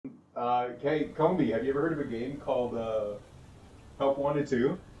Hey, Combi, have you ever heard of a game called Help Wanted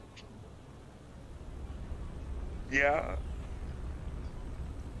 2? Yeah.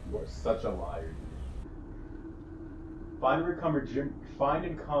 You are such a liar, dude. Find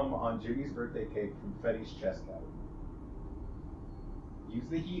and come on Jimmy's birthday cake from Freddy's chest cavity. Use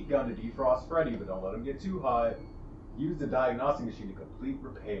the heat gun to defrost Freddy, but don't let him get too hot. Use the diagnostic machine to complete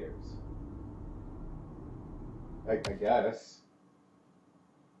repairs. I guess.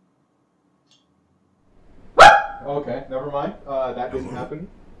 Okay, never mind. That didn't happen.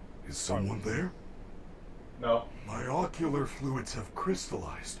 Is someone there? No. My ocular fluids have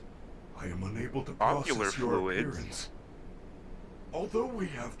crystallized. I am unable to process your appearance. Although we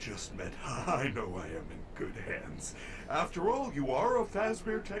have just met, I know I am in good hands. After all, you are a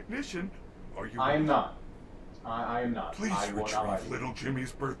Fazbear technician. Are you? I am not. I am not. Please retrieve little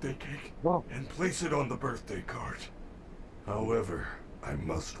Jimmy's birthday cake and place it on the birthday card. However, I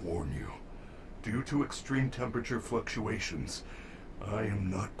must warn you, due to extreme temperature fluctuations, I am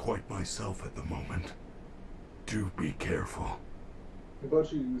not quite myself at the moment. Do be careful. How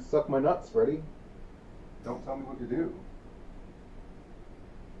about you suck my nuts, Freddy? Don't tell me what to do.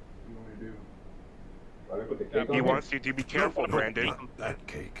 What do you want me to do? Why do I put the cake on He wants you to be careful, Brandon. Not that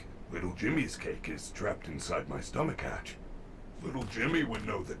cake. Little Jimmy's cake is trapped inside my stomach hatch. Little Jimmy would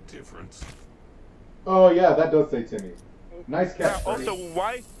know the difference. Oh yeah, that does say Timmy. Nice catch, Freddy. Also,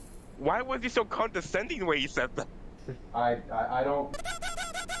 why was he so condescending the way he said that? I don't...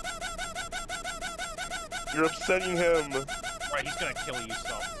 You're upsetting him. Right, he's gonna kill you,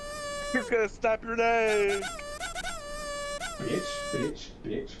 so. He's gonna snap your neck. Bitch, bitch,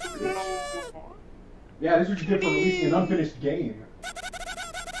 bitch, bitch. Yeah, this is what you get for releasing an unfinished game.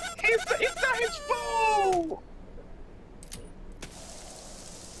 It's not his fault!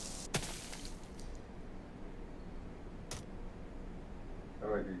 How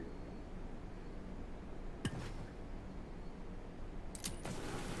do I do you?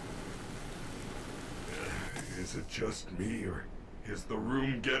 Is it just me, or is the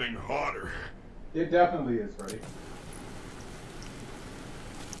room getting hotter? It definitely is, Freddy.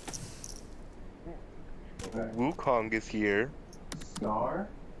 Okay. Wukong is here. Star?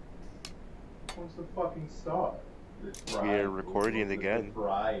 What's the fucking star? We're recording again.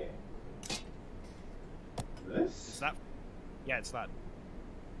 Crying. This? It's that. Yeah, it's that.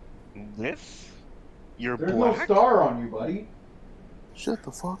 This? You're There's black? no star on you, buddy. Shut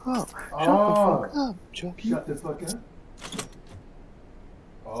the fuck up. Oh. Shut the fuck up, Chucky. Shut the fuck up.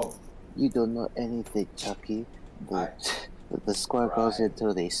 Oh. You don't know anything, Chucky. The square goes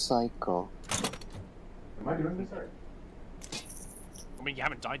into the cycle. Am I doing this right? I mean, you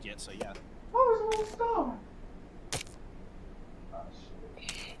haven't died yet, so yeah. Oh, there's a little star. Oh,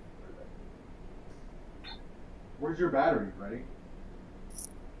 shit. Where's your battery, Freddy?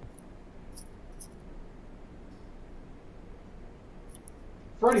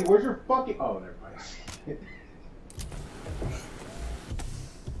 Freddy, where's your fucking... Oh, never mind.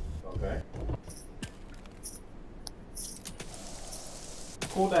 Okay.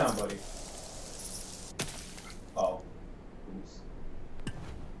 Cool down, buddy. Oh. Oops.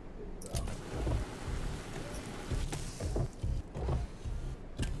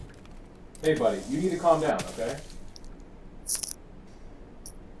 Hey, buddy, you need to calm down, okay?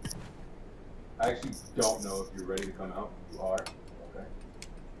 I actually don't know if you're ready to come out. You are? Okay.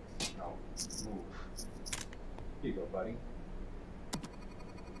 No. Move. Here you go, buddy.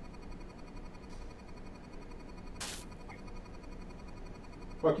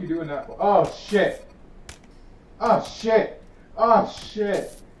 Fuck you doing that for? Oh, shit! Oh, shit! Oh,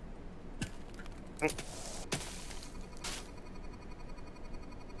 shit!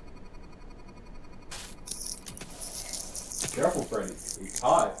 Careful, Freddy. He's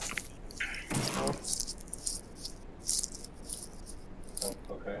hot. Oh,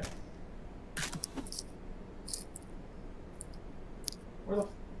 okay. Where the f—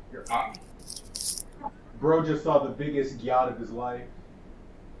 you're hot. Bro just saw the biggest gyat of his life.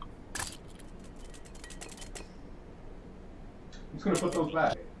 I'm just gonna put those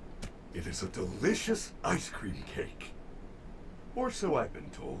back. It is a delicious ice cream cake. Or so I've been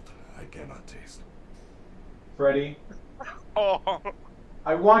told. I cannot taste. Freddy, Oh,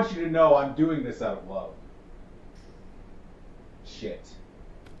 I want you to know I'm doing this out of love. Shit.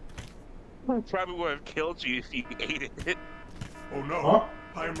 probably would have killed you if you ate it. Oh no! Huh?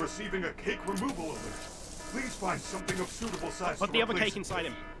 I am receiving a cake removal alert. Please find something of suitable size. Put to the other replace cake it. inside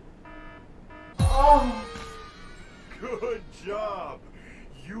him. Oh! Good job!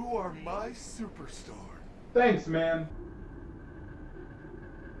 You are my superstar. Thanks, man.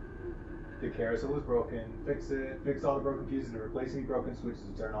 The carousel is broken. Fix it. Fix all the broken fuses and replace any broken switches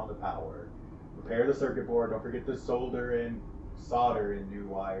to turn on the power. Repair the circuit board. Don't forget to solder and solder in new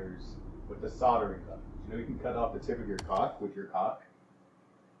wires with the soldering gun. You know you can cut off the tip of your cock with your cock?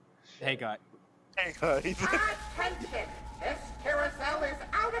 Hey, guy. Hey, guys. Attention! This carousel is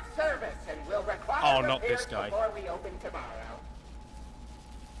out of service and will require not repairs this guy. before we open tomorrow.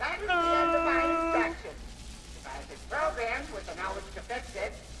 That is the end of my instructions. If I had been programmed with the knowledge to fix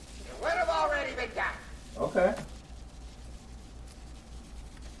it, it would have already been done. Okay.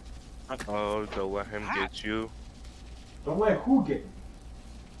 Oh, don't let him get you. Don't let who get me?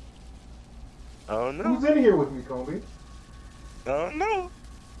 Oh no. Who's in here with me, Kobe? Oh no.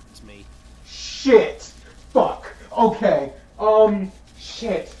 It's me. Shit! Fuck! Okay.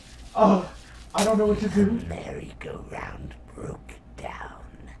 Shit. I don't know what to do. Merry-go-round broke down.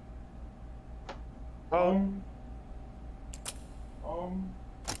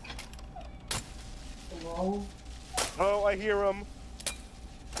 Hello? Oh, I hear him.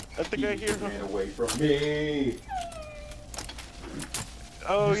 I think I hear Ran him. away from me.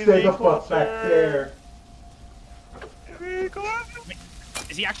 Oh, You he's stay getting the fuck back there. Wait,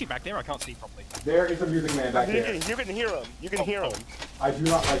 is he actually back there? I can't see properly. There is a music man back there. You can hear him. You can hear him. I do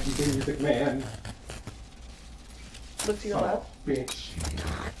not like you, music man. Look to your Son of left. a bitch.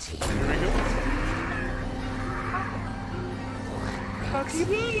 Here we go.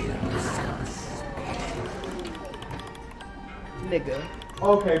 Nigga.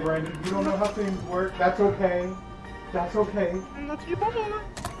 Okay, Brandon, you don't know how things work. That's okay. That's okay.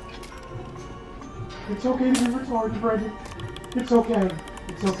 It's okay to be retarded, Brandon. It's okay.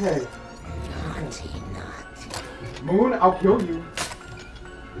 It's okay. Moon, I'll kill you.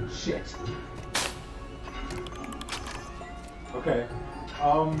 Shit. Okay.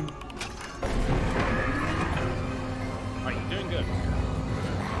 Right, you're doing good.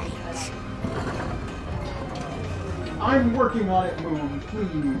 I'm working on it, Moon,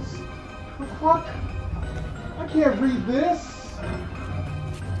 please. The fuck? I can't read this.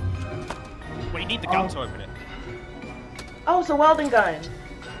 Well, you need the gun to open it. Oh, it's a welding gun.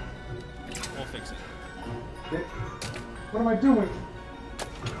 We'll fix it. What am I doing?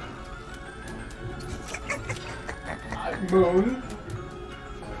 Moon.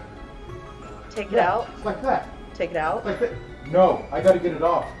 Take it out. It's like that. Take it out. Like that. No, I gotta get it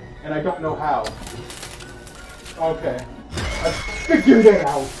off. And I don't know how. Okay. I figured it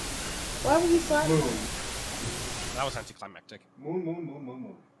out. Why would you slap me? Moon. That was anticlimactic.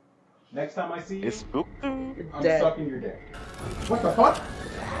 Moon. Next time I see you, It's spooked. I'm Dead. sucking your dick. What the fuck?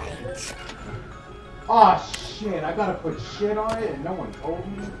 Aw, shit. I gotta put shit on it and no one told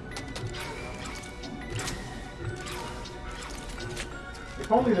me.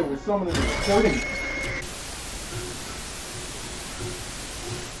 If only there was someone in the recording.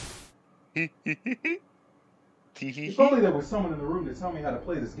 If only there was someone in the room to tell me how to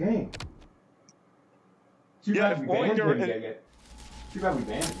play this game. Too Yeah, bad if we only banned there him were- yet. Too bad we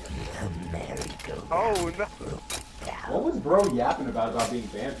banned him. Oh no. What was bro yapping about being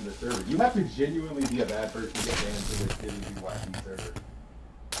banned from the server? You have to genuinely be a bad person to get banned from this shitty wacky server.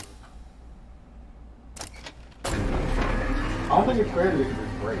 I don't think it's fair to give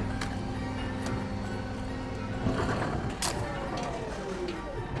this break.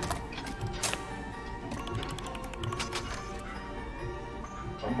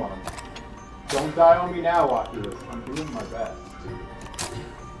 Come on. Don't die on me now, Oculus. I'm doing my best.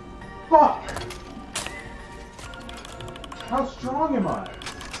 Fuck! How strong am I?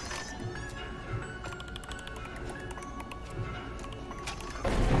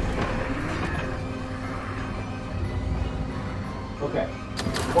 Okay.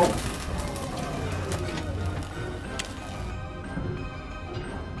 Oh.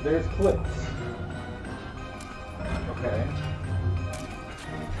 There's clips. Okay.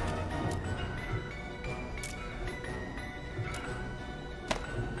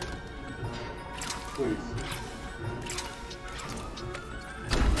 Please.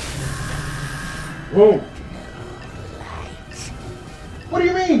 Boom. What do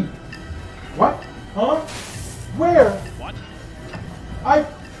you mean? What? Huh? Where? What?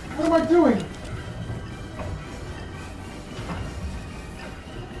 What am I doing?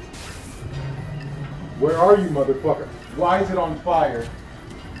 Where are you, motherfucker? Why is it on fire?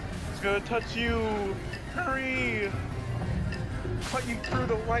 It's gonna touch you. Hurry. Cut you through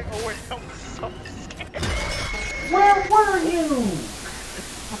the light. Oh wait, I'm so scared. Where were you?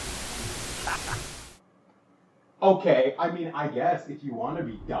 Okay, I mean, I guess if you want to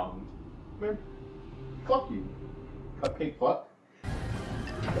be dumb, man, fuck you. Cupcake fuck.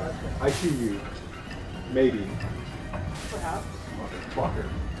 I see you. Maybe. Perhaps. Motherfucker.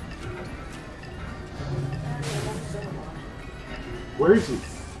 Where is he?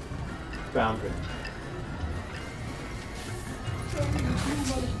 Found him.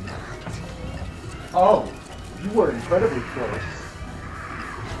 Oh, you were incredibly close.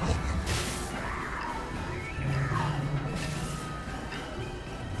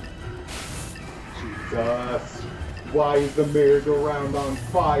 Jesus. Why is the merry-go-round on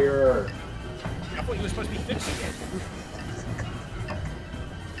fire? I thought you were supposed to be fixing it.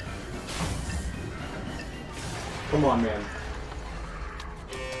 Come on, man.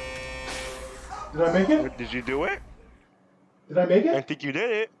 Did I make it? Did you do it? Did I make I it? think you did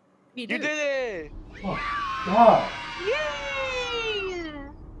it. You did it! Oh, God. Yay!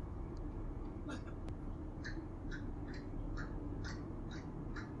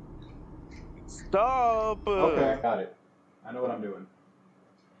 Stop! Okay, got it. I know what I'm doing.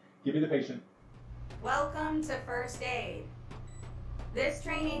 Give me the patient. Welcome to First Aid. This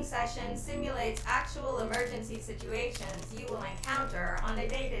training session simulates actual emergency situations you will encounter on a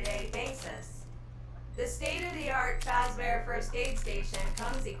day-to-day basis. The state-of-the-art Fazbear First Aid Station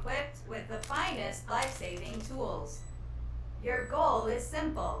comes equipped with the finest life-saving tools. Your goal is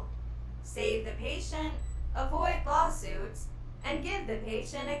simple. Save the patient, avoid lawsuits, and give the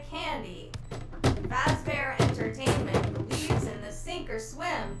patient a candy. Fazbear Entertainment believes in the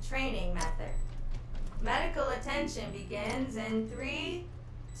sink-or-swim training method. Medical attention begins in 3,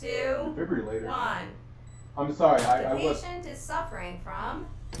 2, Defibrillator. 1. I'm sorry, The I was... patient is suffering from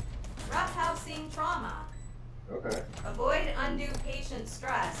roughhousing trauma. Okay. Avoid undue patient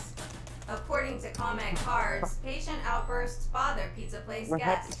stress. According to comment cards, patient outbursts bother pizza place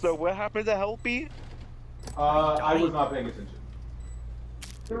guests. So what happened to Helpy? I was not paying attention.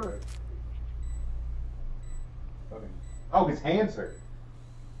 Sure. Okay. Oh, his hands hurt.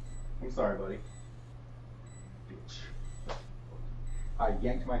 I'm sorry, buddy. Bitch. I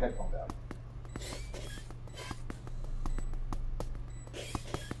yanked my headphones out.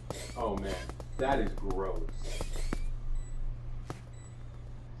 Oh man, that is gross.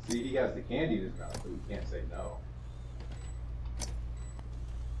 See, he has the candy in his mouth, but he can't say no.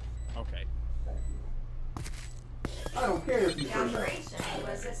 Okay. Thank you. I don't care if you The say no. operation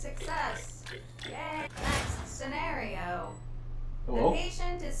was a success. Yay! Next scenario. Hello? The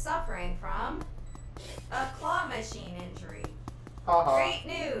patient is suffering from a claw machine injury. Haha. Great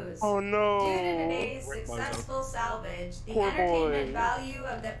news! Oh no! Due to today's successful salvage, the Poor entertainment boy. value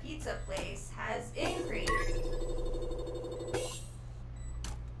of the pizza place has increased.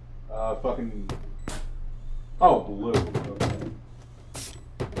 Fucking... Oh, blue. Okay.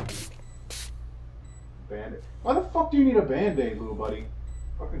 Band-aid. Why the fuck do you need a band-aid, little buddy?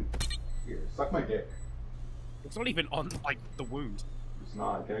 Fucking... Here, suck my dick. It's not even on, like, the wound. It's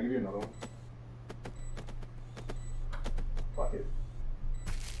not. Can I give you another one? Fuck it.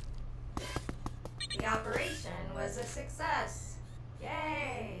 The operation was a success.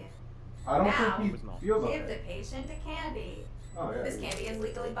 Yay! I don't Now, think he feels Give the okay. patient a candy. Oh, yeah. This candy is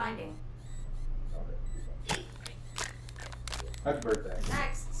legally binding. Okay. Happy birthday.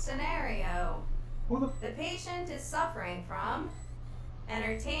 Next scenario. Who the... The patient is suffering from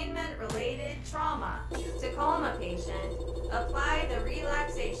entertainment-related trauma. To calm a patient, apply the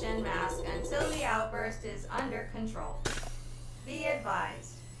relaxation mask until the outburst is under control. Be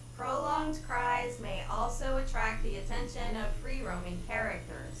advised, prolonged cries may also attract the attention of free-roaming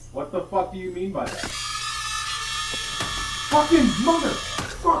characters. What the fuck do you mean by that? Fucking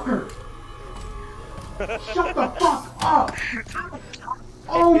motherfucker! Shut the fuck up!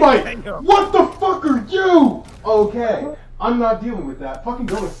 Oh my... What the fuck are you? Okay, I'm not dealing with that. Fucking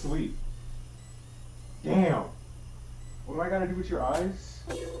go to sleep. Damn. What do I gotta do with your eyes?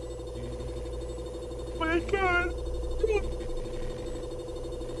 My God!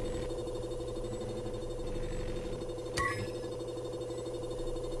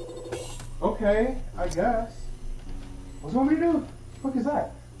 Okay, I guess. What's wrong with you? What the fuck is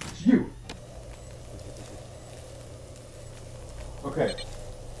that? It's you. Okay.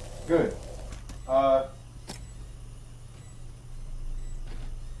 Good. I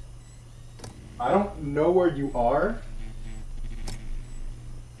don't know where you are.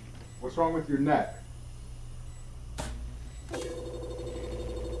 What's wrong with your neck? A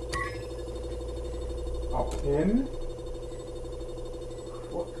pin?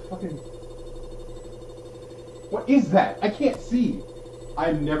 What fucking... What is that? I can't see.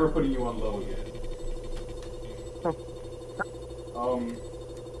 I'm never putting you on low again.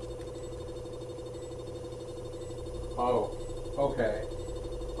 Oh. Okay.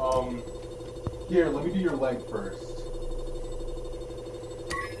 Here, let me do your leg first.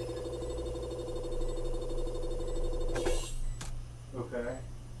 Okay.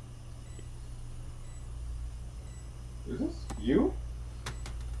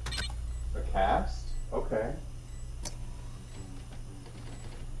 cast? Okay.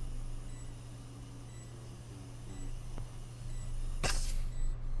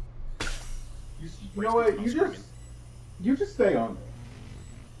 You know what? You just stay on there.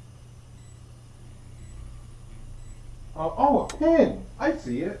 Oh, a pin! I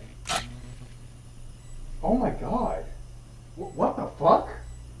see it. Oh my god. What the fuck?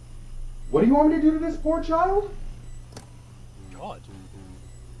 What do you want me to do to this poor child? God.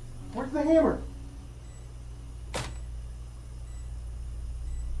 Where's the hammer?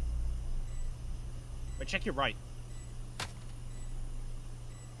 But check your right.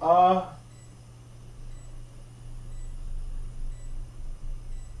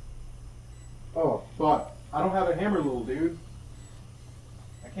 Oh, fuck. I don't have a hammer, little dude.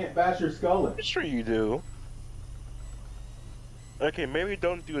 I can't bash your skull in. Sure you do. Okay, maybe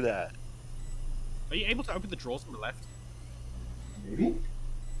don't do that. Are you able to open the drawers on the left? Maybe?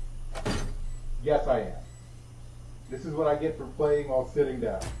 Yes, I am. This is what I get for playing while sitting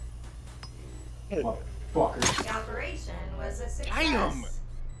down. Motherfucker. The operation was a success. Damn!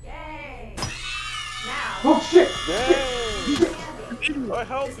 Yay! Now, Oh shit! Yay! I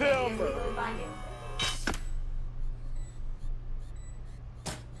helped him!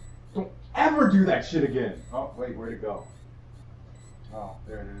 Don't ever do that shit again! Oh, wait, where'd it go? Oh,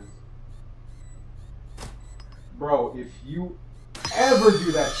 there it is. Bro, if you ever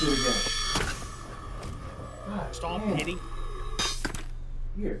do that shit again. God, Stop damn. hitting.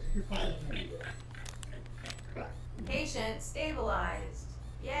 Here, take your fucking hand. Patient stabilized.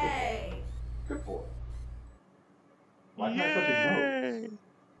 Yay! Good boy. Why can't I touch his nose?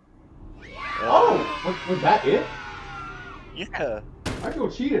 Yay! Oh! Was that it? Yeah. I feel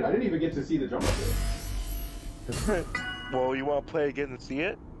cheated. I didn't even get to see the jump scare. Well, you want to play again and see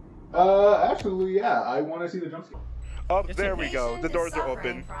it? Actually, yeah. I want to see the jump scare. Oh, there we go. The Patient doors is are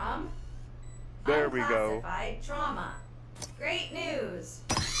suffering open. From There we go. unclassified trauma. Great news!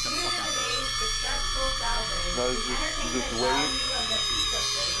 Due to today's successful salvage, No, the just entertainment wait. value of the pizza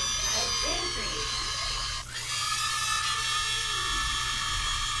place has increased.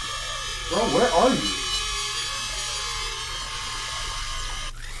 Bro, where are you?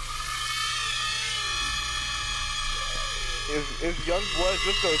 Is young blood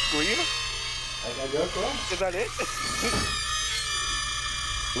just a scream? I guess so. Is that it?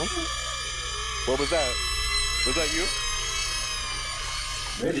 What was that? Was that you?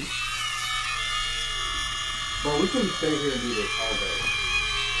 Maybe. Bro, we can stay here and do this all day.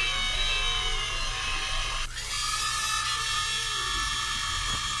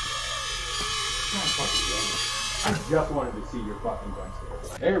 I just wanted to see your fucking jump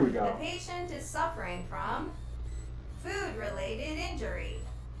scare. There we The go. patient is suffering from food-related injury.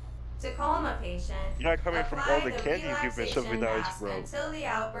 To calm a patient, You're not coming from apply all the the candies you've been shoving down his relaxation throat. mask until the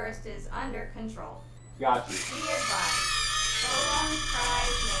outburst is under control. Got you. Be advised, prolonged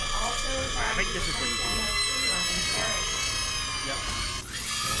cries may also I think this is where you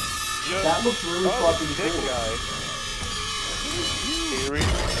Yeah. That looks really fucking this cool. guy. Eerie.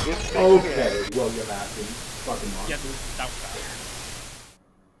 It's Okay, William Atkins. Fucking monster. Yeah, that was bad.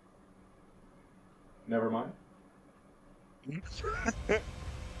 Never mind.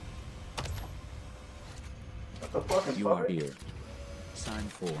 What the fucking You fuck? are here. Sign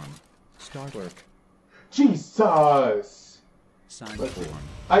form. Start work. Jesus! Sign Let's- form.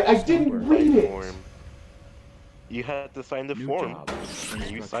 I didn't read it! Form. You had to sign the New form. job. And you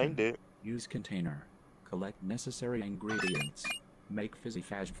Instruction. signed it. Use container. Collect necessary ingredients. Make fizzy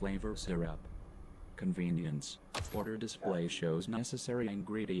faz flavor syrup. Convenience. Order display shows necessary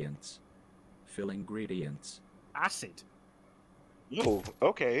ingredients. Fill ingredients. Acid. Oh,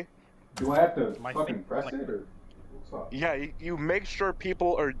 okay. Do I have to My fucking thing- press like- it, or what's up? Yeah, you make sure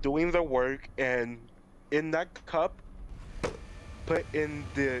people are doing the work, and in that cup, put in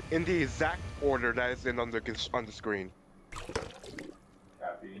the exact order that is on the screen.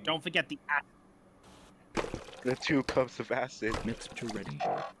 Caffeine. Don't forget the acid. The 2 cups of acid. Mixture ready.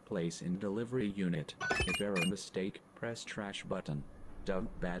 Place in delivery unit. If error mistake, press trash button. Dump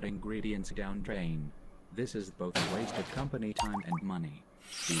bad ingredients down drain. This is both a waste of company time and money.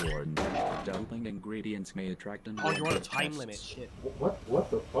 Be warned, dumping ingredients may attract Oh, you're on a unwanted time limit. pests. Shit. What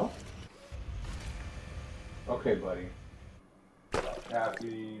the fuck? Okay, buddy.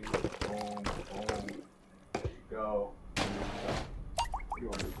 Caffeine. Boom, boom. There you go. You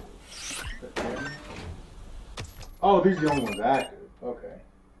want me to- Oh, these are the only ones active. Okay.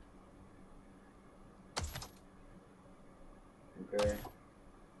 Okay.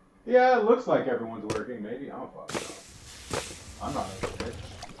 Yeah, it looks like everyone's working. Maybe I'm fucking up. I'm not a bitch.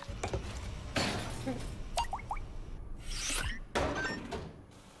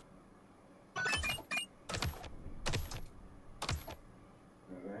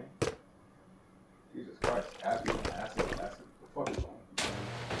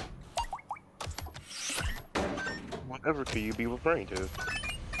 whatever could you be referring to?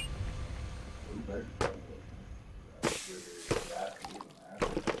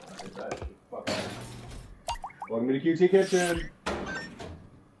 Welcome to the QT Kitchen. What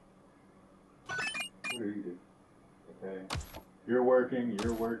are you doing? Okay. You're working,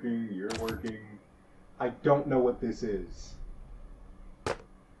 you're working, you're working. I don't know what this is.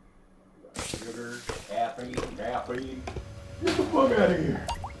 Sugar, caffeine, caffeine. Get the fuck out of here.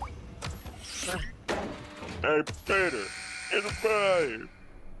 Hey, Peter, get a fire.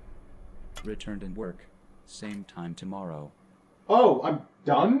 Return to work. Same time tomorrow. Oh, I'm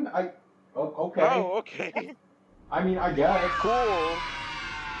done? Okay. Oh, okay. I mean, I guess. Cool.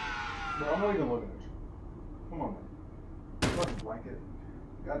 Bro, I'm not even looking at you. Come on, man. Fucking blanket.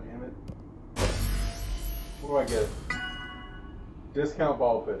 God damn it. What do I get? Discount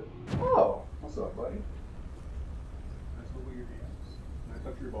ball pit. Oh, what's up, buddy? Nice little your hands. Can I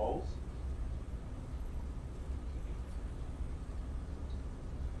touch your balls?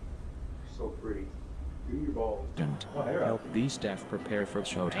 You're so pretty. Give me your balls. Don't Oh, hey, help these staff prepare for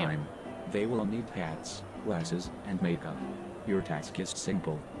showtime. They will need hats, glasses, and makeup. Your task is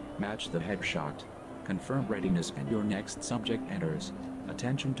simple. Match the headshot. Confirm readiness and your next subject enters.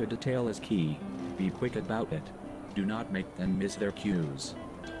 Attention to detail is key. Be quick about it. Do not make them miss their cues.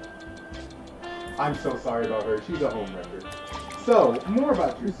 I'm so sorry about her. She's a homewrecker. So, more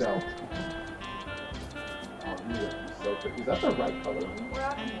about yourself. Oh, you look so pretty. Is that the right color? The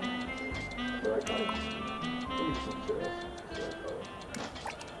right color? Let me switch it up. The right color.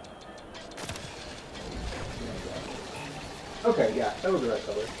 Okay, yeah, that was the right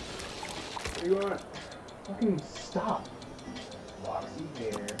color. What do you want? Fucking stop. Roxy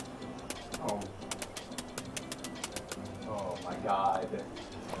hair. Oh. Oh my god.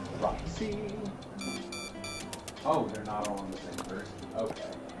 Roxy. Oh, they're not all on the same person. Okay.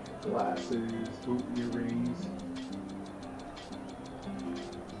 Glasses, hoop earrings.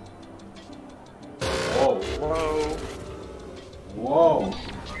 Whoa. Whoa. Whoa.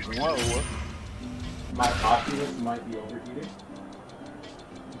 Whoa. My Oculus might be overheating.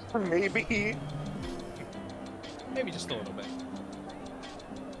 Maybe. Maybe just a little bit.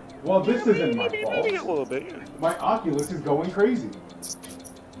 Well, this isn't my fault. Maybe a little bit. My Oculus is going crazy.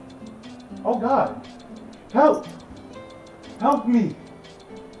 Oh god. Help! Help me!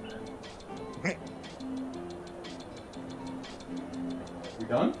 We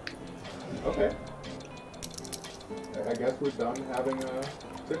done? Okay. I guess we're done having a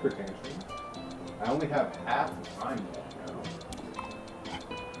zipper tantrum. I only have half the time left now.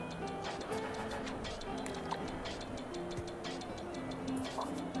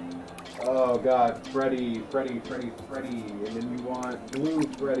 Oh god, Freddy, and then you want blue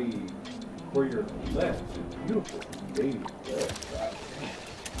Freddy for your lips. It's beautiful, baby lips. God damn.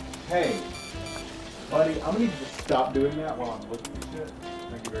 Hey, buddy, I'm gonna need you to stop doing that while I'm looking at shit.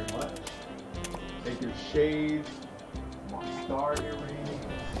 Thank you very much. Take your shades, my star earrings.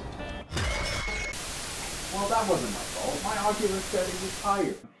 Well, that wasn't my fault. My Oculus setting was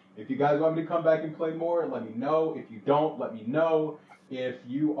higher. If you guys want me to come back and play more, let me know. If you don't, let me know. If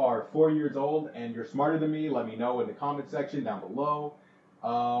you are 4 years old and you're smarter than me, let me know in the comment section down below.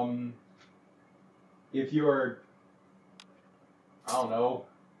 If you're, I don't know,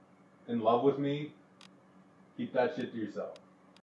 in love with me, keep that shit to yourself.